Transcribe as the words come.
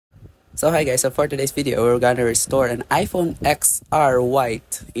So hi guys, so for today's video, we're gonna restore an iPhone XR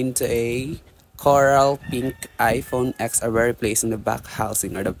white into a coral pink iPhone XR where replacing the back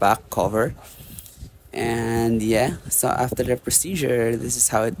housing or the back cover. And yeah, so after the procedure, this is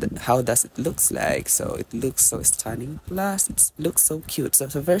how does it looks like. So it looks so stunning. Plus, it looks so cute. So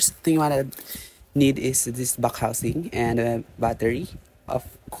the first thing you wanna need is this back housing and a battery. Of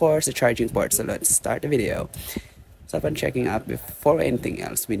course, a charging port. So let's start the video. So upon checking out before anything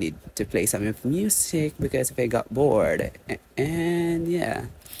else, we need to play some music because if I got bored. And yeah.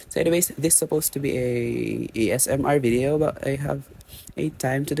 So anyways, this is supposed to be a ASMR video, but I have a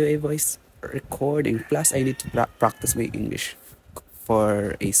time to do a voice recording. Plus, I need to practice my English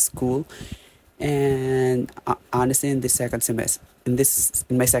for a school. And honestly, in this second semester, in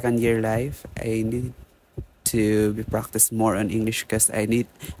my second year life, I need to be practice more on English because I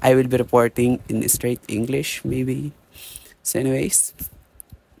will be reporting in straight English maybe. So anyways,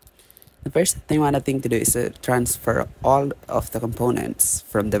 the first thing I want to think to do is to transfer all of the components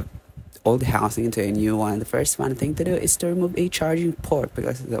from the old housing into a new one. The first one thing to do is to remove a charging port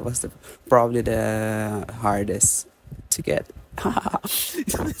because that was probably the hardest to get.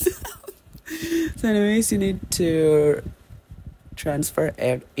 So anyways, you need to transfer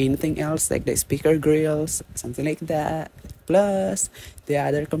anything else like the speaker grills, something like that. Plus the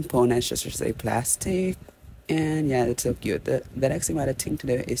other components, just say plastic. And yeah, that's so cute. The next thing I think to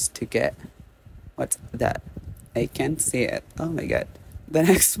do is to get what's that? I can't see it. Oh my god. The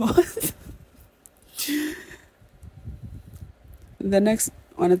next one. The next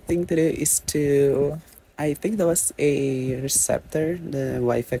one thing to do is to I think there was a receptor, the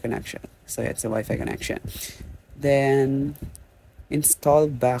Wi-Fi connection. So it's a Wi-Fi connection. Then install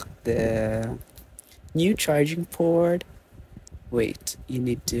back the new charging port. Wait, you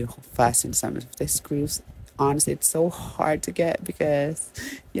need to fasten some of the screws. Honestly, it's so hard to get because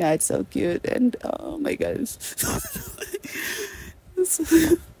yeah, it's so cute and oh my gosh.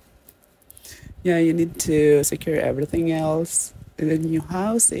 Yeah, you need to secure everything else in the new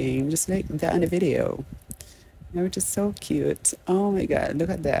housing, just like that in the video. Yeah, which is so cute. Oh my god,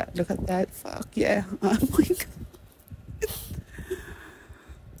 look at that. Look at that. Fuck yeah. Oh my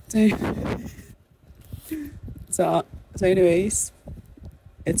god. So, so anyways,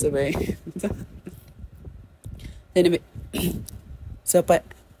 it's a way. Anyway, so but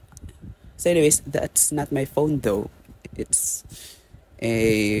so anyways, that's not my phone though. It's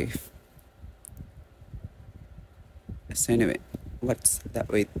a so anyway, what's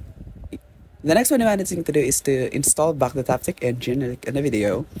that? Wait. The next one I wanted to do is to install back the Taptic engine like in the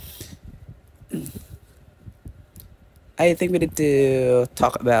video. I think we need to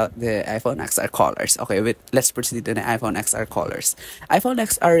talk about the iPhone XR colors. Okay, let's proceed to the iPhone XR colors. iPhone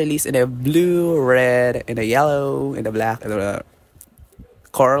XR released in a blue, red, in a yellow, in a black, in a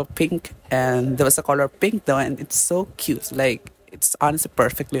coral pink, and there was a color pink though, and it's so cute. Like it's honestly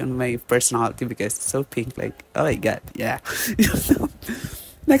perfectly on my personality because it's so pink. Like oh my god, yeah.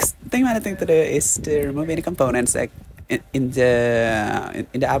 Next thing I think to do is to remove any components like in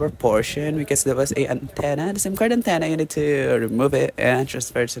the upper portion because there was a antenna, the SIM card antenna. You need to remove it and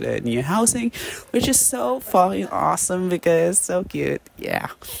transfer to the new housing, which is so fucking awesome because so cute. Yeah.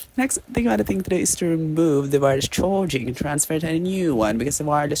 Next thing I think to do is to remove the wireless charging and transfer to a new one because the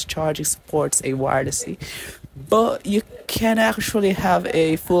wireless charging supports a wirelessly, but you can actually have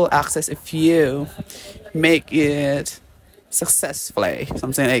a full access if you make it successfully,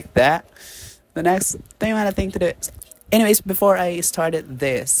 something like that. The next thing I think to do is, anyways, before I started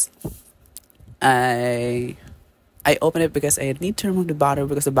this, I opened it because I need to remove the battery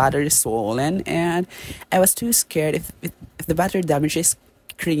because the battery is swollen and I was too scared if the battery damages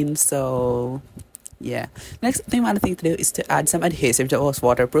screen. So yeah, next thing I think to do is to add some adhesive that was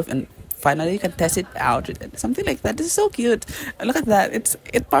waterproof and finally you can test it out, something like that. This is so cute. Look at that,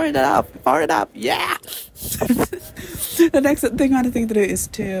 it powered up, yeah. The next thing I think to do is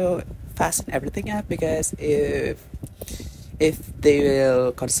to fasten everything up because if they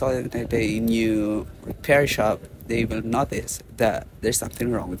will consolidate a new repair shop, they will notice that there's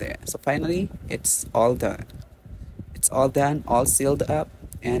something wrong there. So finally, it's all done. It's all done, all sealed up,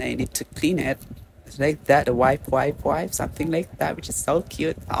 and I need to clean it. It's like that, a wipe, something like that, which is so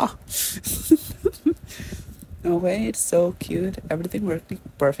cute. Oh. No way, it's so cute. Everything working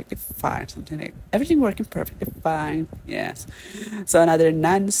perfectly fine. Something like everything working perfectly fine. Yes. So another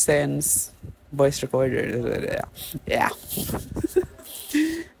nonsense voice recorder. Yeah.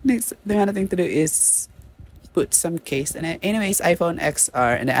 Next, the other thing to do is put some case in it. Anyways, iPhone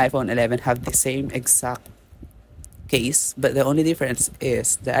XR and the iPhone 11 have the same exact case, but the only difference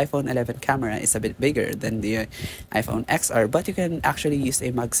is the iPhone 11 camera is a bit bigger than the iPhone XR, but you can actually use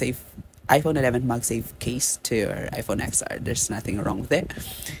a MagSafe iPhone 11 MagSafe case to your iPhone XR. There's nothing wrong with it.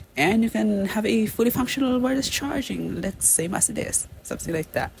 And you can have a fully functional wireless charging, let's same as it is. Something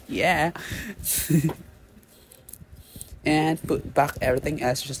like that. Yeah. And put back everything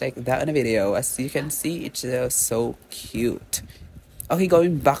else just like that in the video. As you can see, it's so cute. Okay,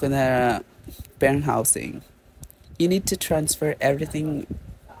 going back in the parent housing. You need to transfer everything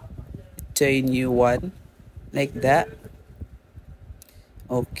to a new one. Like that.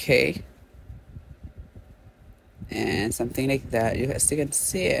 Okay. And something like that. You guys can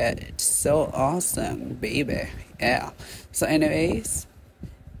see it. It's so awesome, baby. Yeah. So anyways,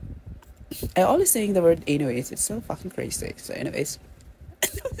 I always saying the word anyways. It's so fucking crazy. So anyways,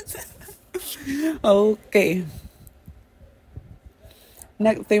 okay.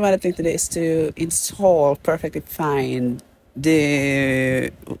 Next thing I want to think today is to install perfectly fine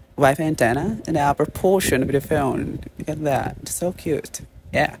the Wi-Fi antenna in the upper portion of the phone. Look at that. It's so cute.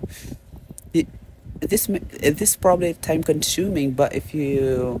 Yeah. It, this probably time consuming, but if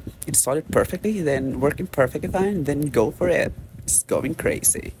you install it perfectly, then working perfectly fine, then go for it. It's going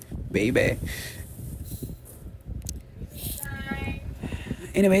crazy, baby.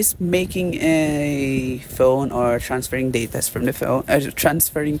 Anyways, making a phone or transferring data from the phone,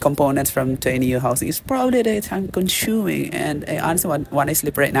 transferring components from to a new housing is probably the time consuming. And I honestly want to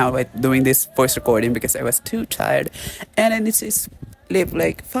sleep right now by doing this voice recording because I was too tired, and I need to sleep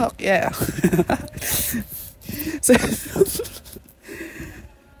like fuck yeah. So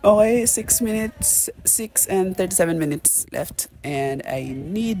okay, 6 minutes, 6 and 37 minutes left, and I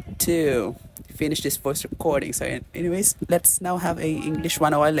need to finish this voice recording. So, anyways, let's now have a English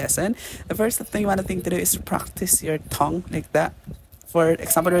 101 lesson. The first thing you want to think to do is to practice your tongue like that. For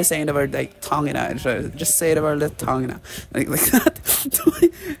example, we're saying the word like tongue, so just say the word like tongue, like that.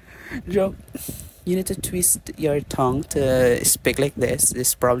 Joke. You need to twist your tongue to speak like this. This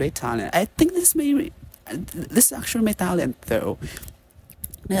is probably talent. I think this is actually my talent though.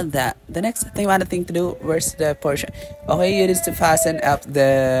 Not that. The next thing I want to think to do, where's the portion? Okay, you need to fasten up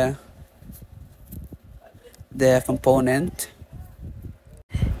the component.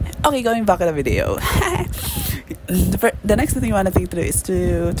 Okay, going back to the video. The next thing you want to think to do is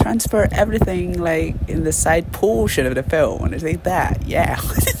to transfer everything like in the side portion of the phone. It's like that, yeah.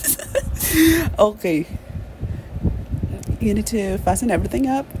 Okay. You need to fasten everything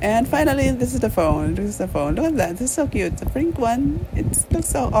up, and finally, this is the phone. This is the phone. Look at that. This is so cute. The pink one. It looks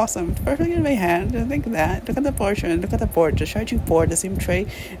so awesome. It's perfect in my hand. Look at that. Look at the portion. Look at the port. The charging port. The SIM tray.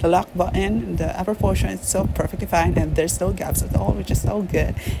 The lock button. The upper portion is so perfectly fine, and there's no gaps at all, which is so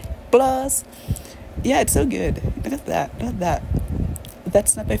good. Plus, yeah, it's so good. Look at that. Look at that.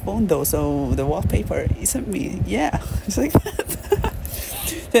 That's not my phone though, so the wallpaper isn't me. Yeah, it's like that.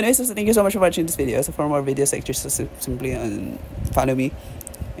 So anyways, so thank you so much for watching this video. So for more videos like just simply follow me,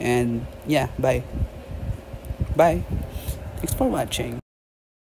 and yeah, bye. Thanks for watching.